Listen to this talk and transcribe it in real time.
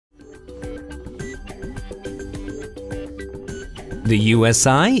The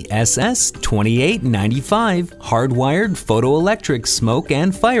USI SS-2895 Hardwired Photoelectric Smoke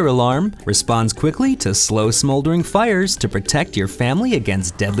and Fire Alarm responds quickly to slow smoldering fires to protect your family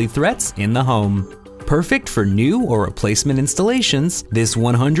against deadly threats in the home. Perfect for new or replacement installations, this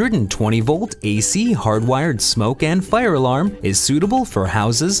 120-volt AC hardwired smoke and fire alarm is suitable for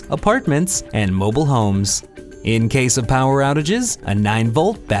houses, apartments, and mobile homes. In case of power outages, a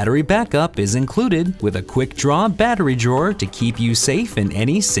 9-volt battery backup is included with a quick-draw battery drawer to keep you safe in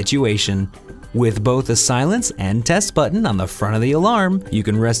any situation. With both a silence and test button on the front of the alarm, you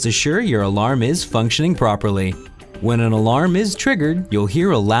can rest assured your alarm is functioning properly. When an alarm is triggered, you'll hear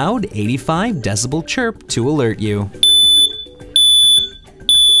a loud 85 decibel chirp to alert you.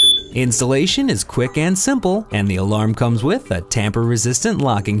 Installation is quick and simple, and the alarm comes with a tamper-resistant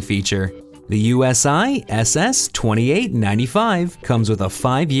locking feature. The USI SS-2895 comes with a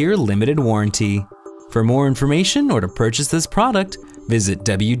 5-year limited warranty. For more information or to purchase this product, visit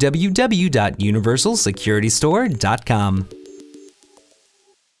www.universalsecuritystore.com.